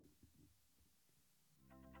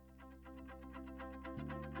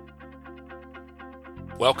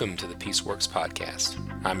Welcome to the Peaceworks Podcast.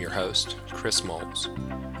 I'm your host, Chris Moles.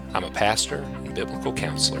 I'm a pastor and biblical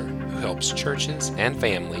counselor who helps churches and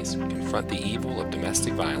families confront the evil of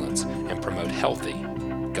domestic violence and promote healthy,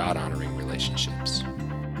 God-honoring relationships.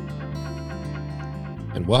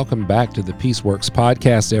 And welcome back to the Peaceworks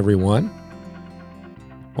Podcast, everyone.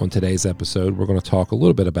 On today's episode, we're going to talk a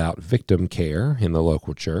little bit about victim care in the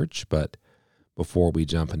local church, but before we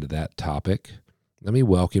jump into that topic, let me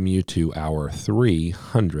welcome you to our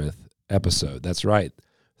 300th episode. That's right,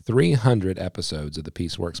 300 episodes of the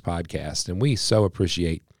Peaceworks Podcast, and we so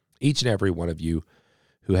appreciate each and every one of you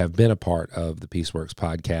who have been a part of the Peaceworks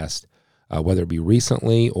Podcast, whether it be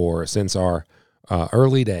recently or since our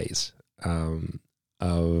early days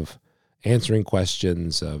of answering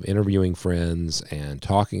questions, of interviewing friends, and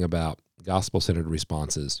talking about gospel-centered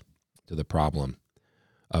responses to the problem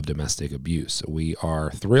of domestic abuse. We are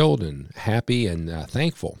thrilled and happy and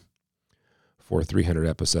thankful for 300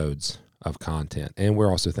 episodes of content, and we're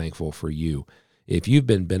also thankful for you. If you've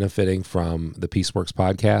been benefiting from the Peaceworks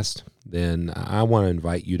Podcast, then I want to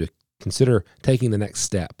invite you to consider taking the next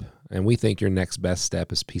step, and we think your next best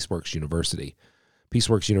step is Peaceworks University.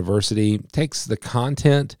 Peaceworks University takes the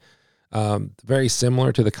content very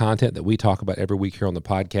similar to the content that we talk about every week here on the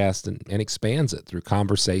podcast and expands it through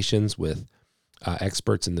conversations with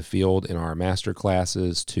experts in the field in our master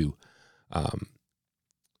classes to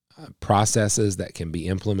processes that can be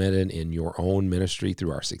implemented in your own ministry through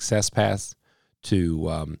our success paths,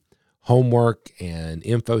 to homework and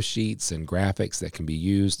info sheets and graphics that can be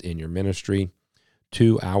used in your ministry,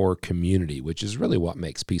 to our community, which is really what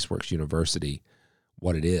makes Peaceworks University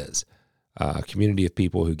what it is. A community of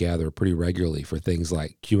people who gather pretty regularly for things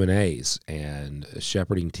like Q&As and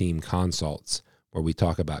shepherding team consults, where we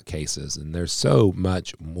talk about cases, and there's so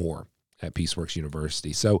much more at Peaceworks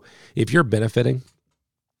University. So if you're benefiting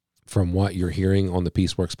from what you're hearing on the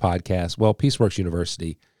Peaceworks Podcast, well, Peaceworks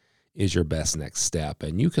University is your best next step,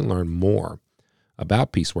 and you can learn more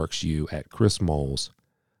about Peaceworks U at chrismoles.org.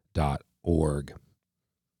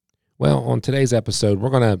 Well, on today's episode, we're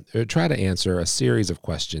going to try to answer a series of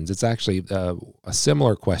questions. It's actually a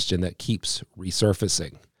similar question that keeps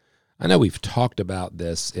resurfacing. I know we've talked about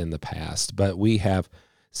this in the past, but we have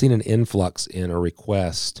seen an influx in a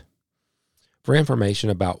request for information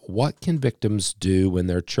about what can victims do when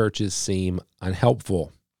their churches seem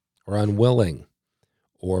unhelpful or unwilling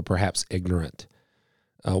or perhaps ignorant.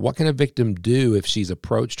 What can a victim do if she's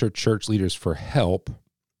approached her church leaders for help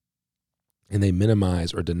and they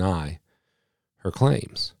minimize or deny her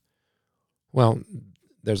claims? Well,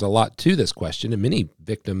 there's a lot to this question, and many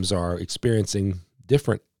victims are experiencing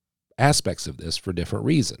different aspects of this for different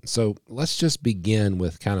reasons. So let's just begin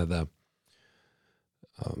with kind of the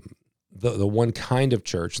one kind of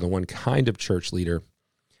church, the one kind of church leader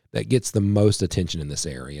that gets the most attention in this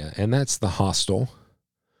area, and that's the hostile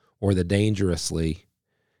or the dangerously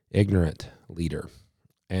ignorant leader.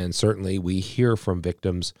 And certainly we hear from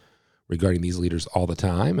victims regarding these leaders all the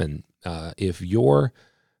time, and if you're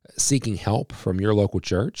seeking help from your local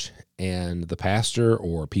church and the pastor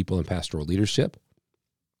or people in pastoral leadership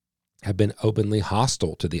have been openly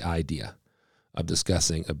hostile to the idea of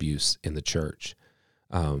discussing abuse in the church.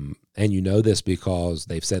 And you know this because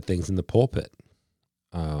they've said things in the pulpit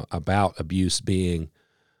about abuse being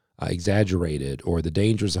exaggerated, or the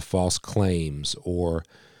dangers of false claims, or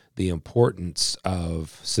the importance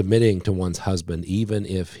of submitting to one's husband even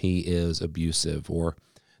if he is abusive, or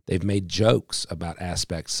they've made jokes about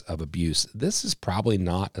aspects of abuse. This is probably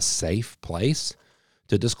not a safe place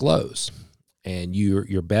to disclose. And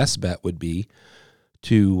your best bet would be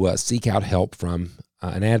to seek out help from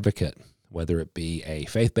an advocate, whether it be a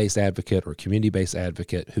faith-based advocate or community-based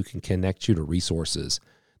advocate who can connect you to resources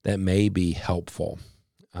that may be helpful.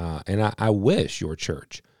 And I wish your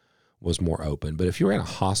church was more open, but if you're in a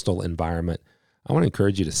hostile environment, I want to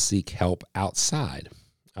encourage you to seek help outside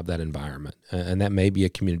of that environment. And that may be a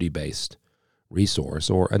community-based resource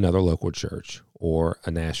or another local church or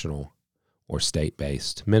a national or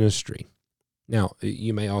state-based ministry. Now,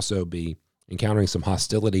 you may also be encountering some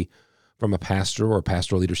hostility from a pastor or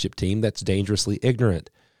pastoral leadership team that's dangerously ignorant.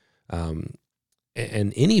 And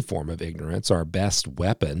any form of ignorance, our best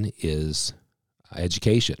weapon is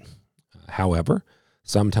education. However,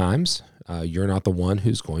 sometimes you're not the one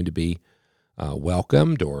who's going to be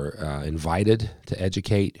welcomed or invited to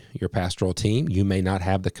educate your pastoral team. You may not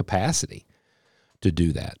have the capacity to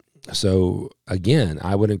do that. So again,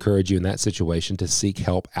 I would encourage you in that situation to seek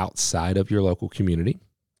help outside of your local community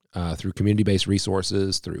through community-based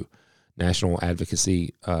resources, through national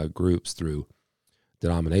advocacy groups, through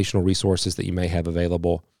denominational resources that you may have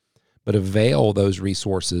available. but avail those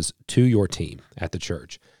resources to your team at the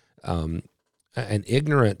church. An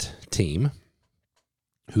ignorant team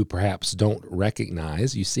who perhaps don't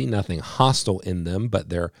recognize, you see nothing hostile in them, but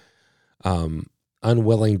they're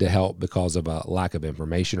unwilling to help because of a lack of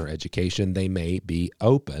information or education, they may be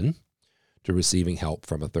open to receiving help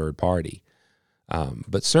from a third party.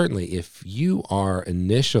 But certainly if you are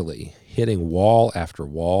initially hitting wall after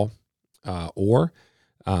wall, or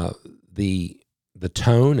the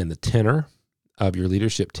tone and the tenor of your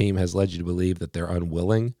leadership team has led you to believe that they're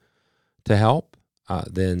unwilling to help,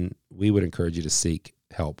 then we would encourage you to seek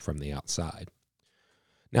help from the outside.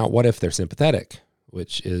 Now, what if they're sympathetic,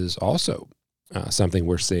 which is also something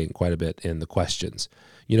we're seeing quite a bit in the questions?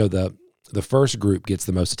 You know, the first group gets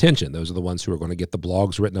the most attention. Those are the ones who are going to get the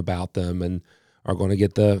blogs written about them and are going to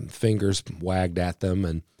get the fingers wagged at them.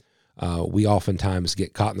 And we oftentimes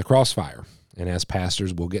get caught in the crossfire. And as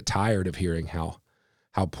pastors, we'll get tired of hearing how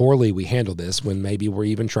poorly we handle this when maybe we're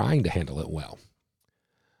even trying to handle it well.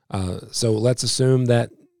 So let's assume that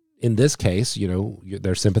in this case, you know,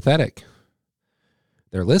 they're sympathetic.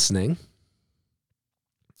 They're listening.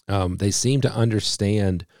 They seem to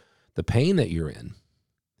understand the pain that you're in.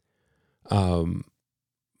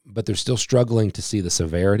 But they're still struggling to see the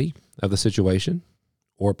severity of the situation,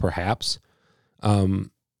 or perhaps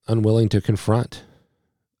unwilling to confront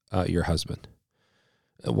your husband.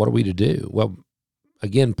 What are we to do? Well,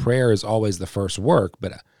 again, prayer is always the first work,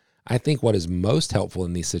 but I think what is most helpful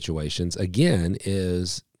in these situations, again,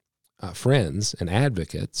 is friends and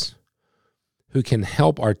advocates who can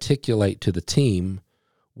help articulate to the team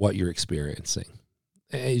what you're experiencing.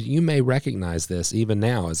 You may recognize this even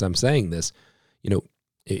now as I'm saying this. You know,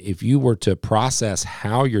 if you were to process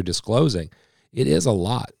how you're disclosing, it is a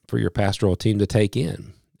lot for your pastoral team to take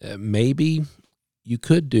in. Maybe you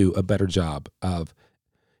could do a better job of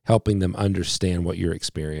helping them understand what you're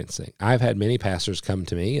experiencing. I've had many pastors come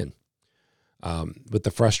to me and with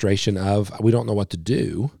the frustration of, we don't know what to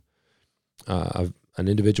do. An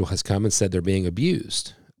individual has come and said they're being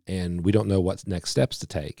abused, and we don't know what next steps to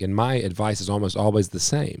take. And my advice is almost always the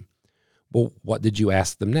same. Well, what did you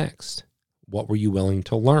ask them next? What were you willing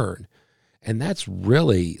to learn? And that's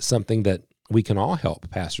really something that we can all help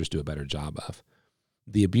pastors do a better job of.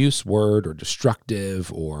 The abuse word, or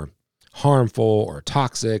destructive, or harmful, or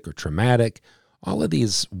toxic, or traumatic, all of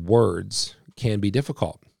these words can be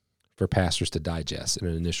difficult for pastors to digest in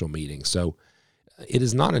an initial meeting. So it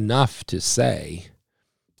is not enough to say,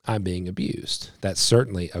 I'm being abused. That's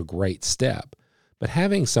certainly a great step. But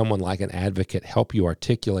having someone like an advocate help you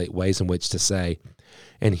articulate ways in which to say,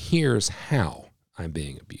 and here's how I'm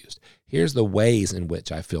being abused. Here's the ways in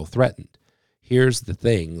which I feel threatened. Here's the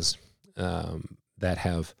things that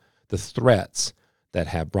have, the threats that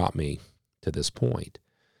have brought me to this point.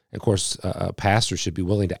 And of course, a pastor should be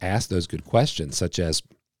willing to ask those good questions, such as,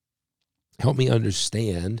 help me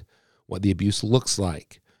understand what the abuse looks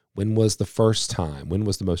like. When was the first time? When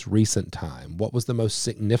was the most recent time? What was the most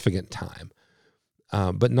significant time?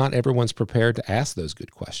 But not everyone's prepared to ask those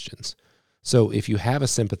good questions. So if you have a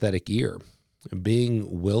sympathetic ear,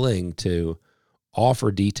 being willing to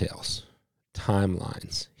offer details,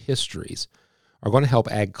 timelines, histories, are going to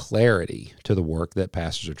help add clarity to the work that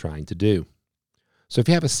pastors are trying to do. So if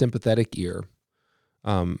you have a sympathetic ear,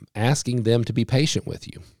 asking them to be patient with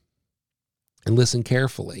you and listen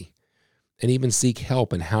carefully, and even seek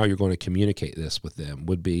help in how you're going to communicate this with them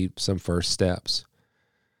would be some first steps.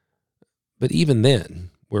 But even then,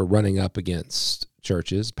 we're running up against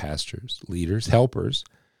churches, pastors, leaders, helpers,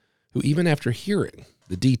 who even after hearing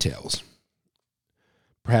the details,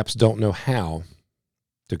 perhaps don't know how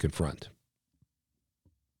to confront.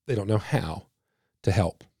 They don't know how to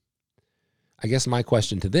help. I guess my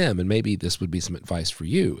question to them, and maybe this would be some advice for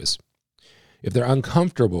you, is if they're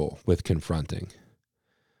uncomfortable with confronting,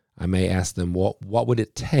 I may ask them, what would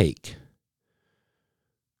it take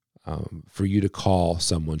for you to call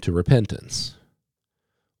someone to repentance?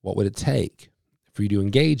 What would it take for you to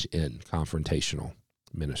engage in confrontational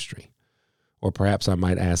ministry? Or perhaps I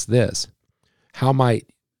might ask this: how might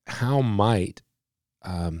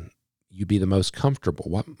you be the most comfortable?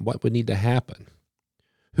 What would need to happen?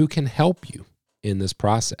 Who can help you in this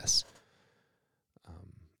process?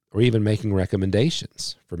 Or even making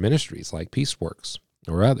recommendations for ministries like Peaceworks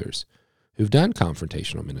or others who've done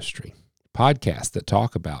confrontational ministry, podcasts that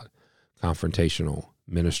talk about confrontational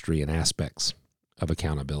ministry and aspects of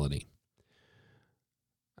accountability,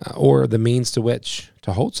 or the means to which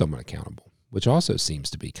to hold someone accountable, which also seems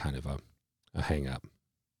to be kind of a hang-up.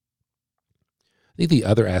 I think the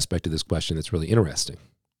other aspect of this question that's really interesting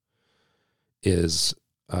is,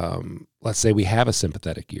 let's say we have a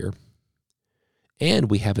sympathetic ear, And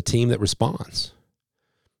we have a team that responds,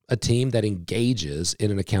 a team that engages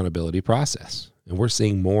in an accountability process. And we're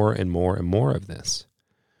seeing more and more and more of this.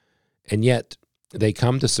 And yet they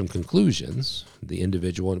come to some conclusions. The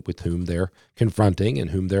individual with whom they're confronting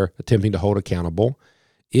and whom they're attempting to hold accountable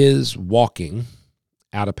is walking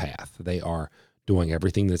out a path. They are doing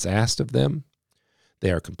everything that's asked of them.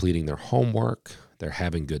 They are completing their homework. They're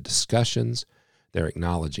having good discussions. They're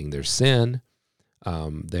acknowledging their sin.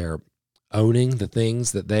 They're owning the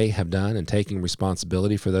things that they have done and taking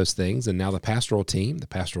responsibility for those things. And now the pastoral team, the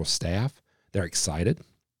pastoral staff, they're excited.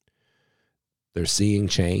 They're seeing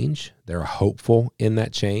change. They're hopeful in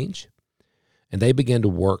that change. And they begin to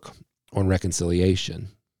work on reconciliation.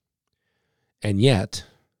 And yet,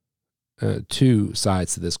 two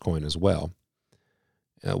sides to this coin as well.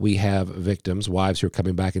 We have victims, wives who are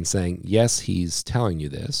coming back and saying, yes, he's telling you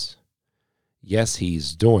this. Yes,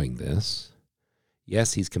 he's doing this.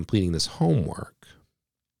 Yes, he's completing this homework.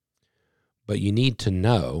 But you need to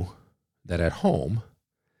know that at home,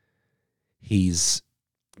 he's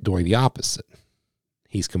doing the opposite.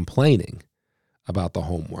 He's complaining about the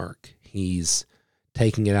homework. He's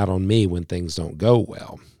taking it out on me when things don't go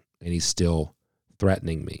well, and he's still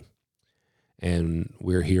threatening me. And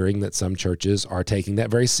we're hearing that some churches are taking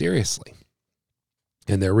that very seriously,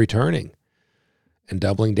 and they're returning and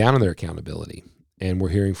doubling down on their accountability. And we're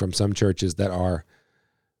hearing from some churches that are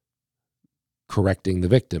correcting the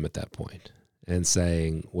victim at that point and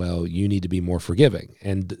saying, well, you need to be more forgiving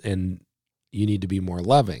and you need to be more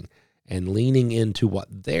loving, and leaning into what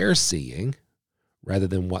they're seeing rather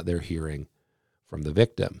than what they're hearing from the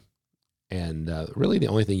victim. And really the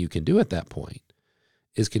only thing you can do at that point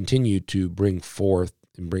is continue to bring forth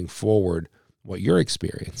and bring forward what you're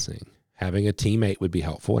experiencing. Having a teammate would be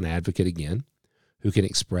helpful, an advocate again, who can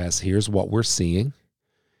express, here's what we're seeing,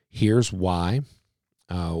 here's why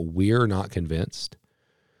we're not convinced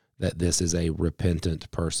that this is a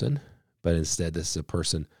repentant person, but instead this is a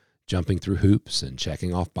person jumping through hoops and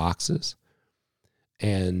checking off boxes,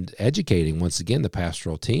 and educating, once again, the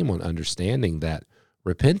pastoral team on understanding that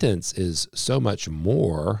repentance is so much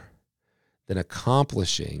more than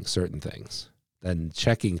accomplishing certain things, than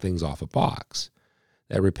checking things off a box.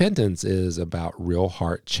 That repentance is about real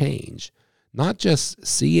heart change, not just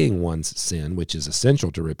seeing one's sin, which is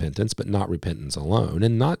essential to repentance, but not repentance alone,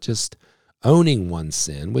 and not just owning one's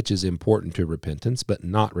sin, which is important to repentance, but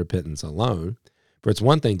not repentance alone. For it's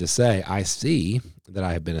one thing to say, I see that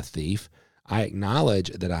I have been a thief, I acknowledge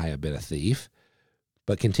that I have been a thief,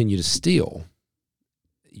 but continue to steal.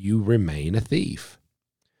 You remain a thief.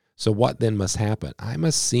 So what then must happen? I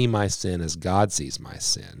must see my sin as God sees my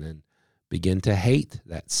sin and begin to hate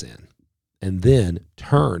that sin, and then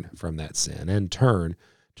turn from that sin and turn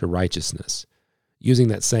to righteousness. Using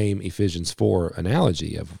that same Ephesians 4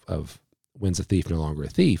 analogy of when's a thief no longer a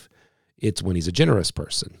thief, it's when he's a generous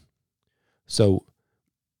person. So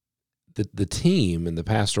the team and the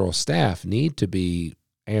pastoral staff need to be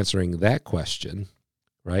answering that question,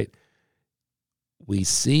 right? We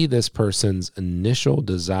see this person's initial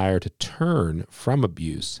desire to turn from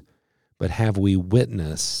abuse, but have we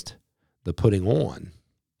witnessed the putting on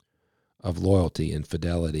of loyalty and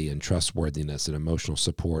fidelity and trustworthiness and emotional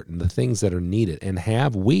support and the things that are needed? And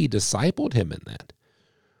have we discipled him in that?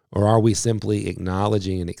 Or are we simply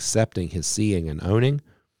acknowledging and accepting his seeing and owning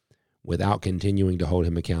without continuing to hold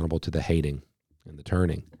him accountable to the hating and the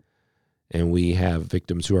turning? And we have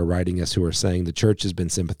victims who are writing us who are saying the church has been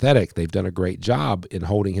sympathetic. They've done a great job in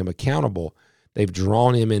holding him accountable. They've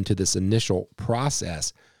drawn him into this initial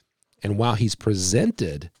process. And while he's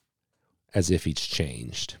presented as if he's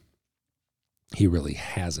changed, he really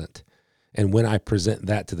hasn't. And when I present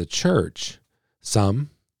that to the church, some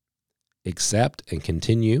accept and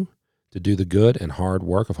continue to do the good and hard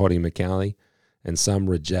work of holding him accountable, and some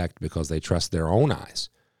reject because they trust their own eyes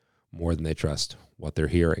more than they trust what they're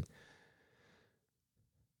hearing.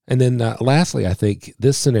 And then lastly, I think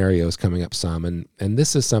this scenario is coming up some, and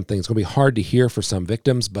this is something that's going to be hard to hear for some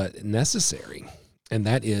victims, but necessary. And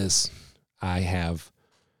that is, I have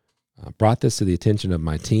brought this to the attention of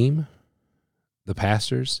my team. The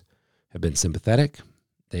pastors have been sympathetic.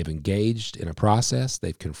 They've engaged in a process.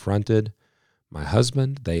 They've confronted my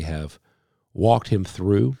husband. They have walked him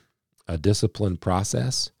through a disciplined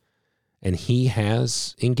process, and he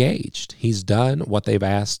has engaged. He's done what they've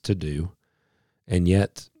asked to do, and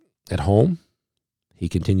yet at home, he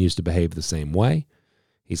continues to behave the same way.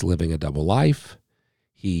 He's living a double life.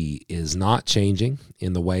 He is not changing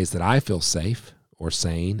in the ways that I feel safe or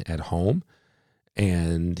sane at home,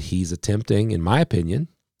 and he's attempting, in my opinion,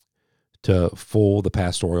 to fool the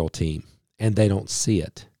pastoral team, and they don't see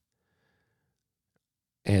it.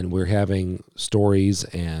 and we're having stories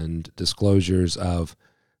and disclosures of,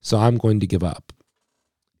 so I'm going to give up.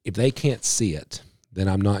 If they can't see it, then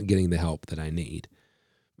I'm not getting the help that I need.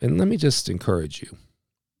 And let me just encourage you.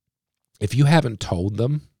 If you haven't told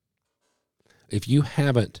them, if you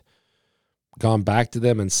haven't gone back to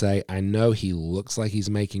them and say, I know he looks like he's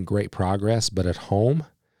making great progress, but at home,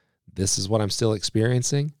 this is what I'm still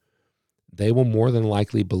experiencing, they will more than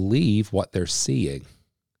likely believe what they're seeing.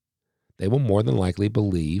 They will more than likely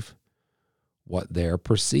believe what they're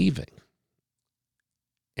perceiving.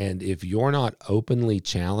 And if you're not openly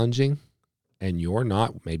challenging, and you're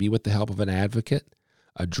not, maybe with the help of an advocate,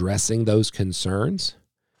 addressing those concerns,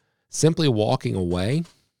 simply walking away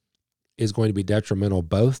is going to be detrimental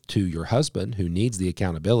both to your husband, who needs the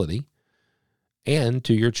accountability, and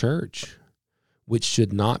to your church, which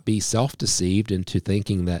should not be self-deceived into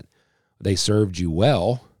thinking that they served you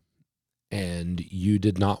well and you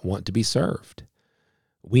did not want to be served.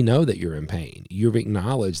 We know that you're in pain. You've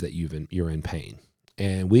acknowledged that you're in pain.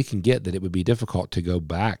 And we can get that it would be difficult to go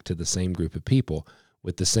back to the same group of people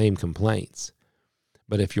with the same complaints.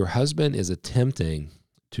 But if your husband is attempting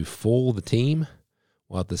to fool the team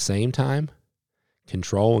while at the same time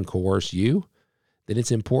control and coerce you, then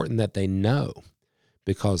it's important that they know,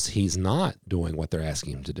 because he's not doing what they're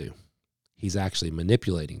asking him to do. He's actually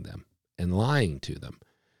manipulating them and lying to them.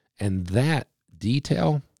 And that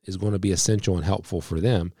detail is going to be essential and helpful for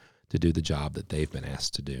them to do the job that they've been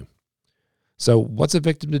asked to do. So what's a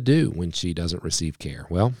victim to do when she doesn't receive care?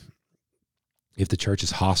 Well, if the church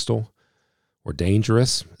is hostile or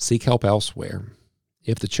dangerous, seek help elsewhere.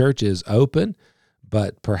 If the church is open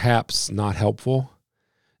but perhaps not helpful,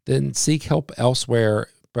 then seek help elsewhere,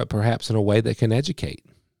 but perhaps in a way that can educate,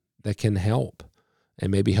 that can help,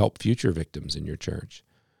 and maybe help future victims in your church.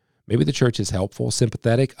 Maybe the church is helpful,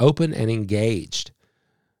 sympathetic, open, and engaged,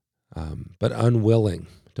 but unwilling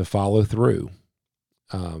to follow through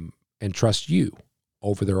and trust you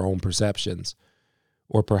over their own perceptions.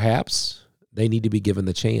 Or perhaps they need to be given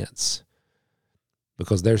the chance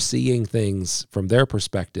because they're seeing things from their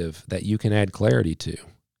perspective that you can add clarity to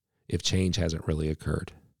if change hasn't really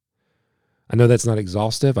occurred. I know that's not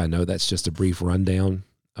exhaustive. I know that's just a brief rundown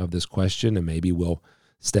of this question, and maybe we'll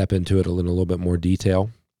step into it in a little bit more detail.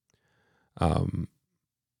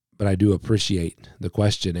 But I do appreciate the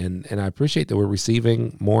question, and I appreciate that we're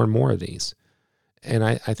receiving more and more of these. And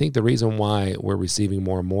I think the reason why we're receiving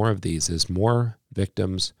more and more of these is more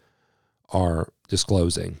victims are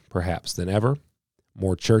disclosing, perhaps, than ever.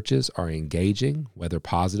 More churches are engaging, whether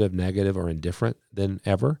positive, negative, or indifferent, than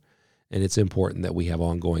ever. And it's important that we have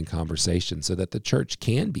ongoing conversations so that the church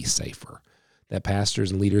can be safer, that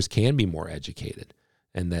pastors and leaders can be more educated,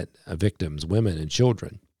 and that victims, women and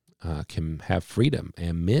children, can have freedom,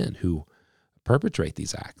 and men who perpetrate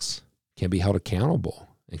these acts can be held accountable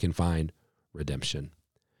and can find redemption.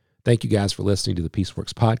 Thank you guys for listening to the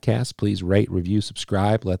PeaceWorks podcast. Please rate, review,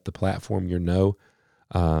 subscribe. Let the platform you're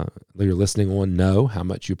listening on know how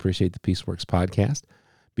much you appreciate the PeaceWorks podcast.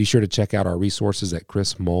 Be sure to check out our resources at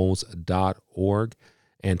chrismoles.org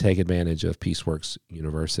and take advantage of PeaceWorks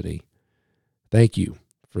University. Thank you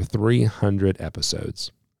for 300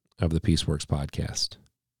 episodes of the PeaceWorks podcast.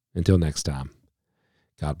 Until next time,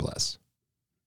 God bless.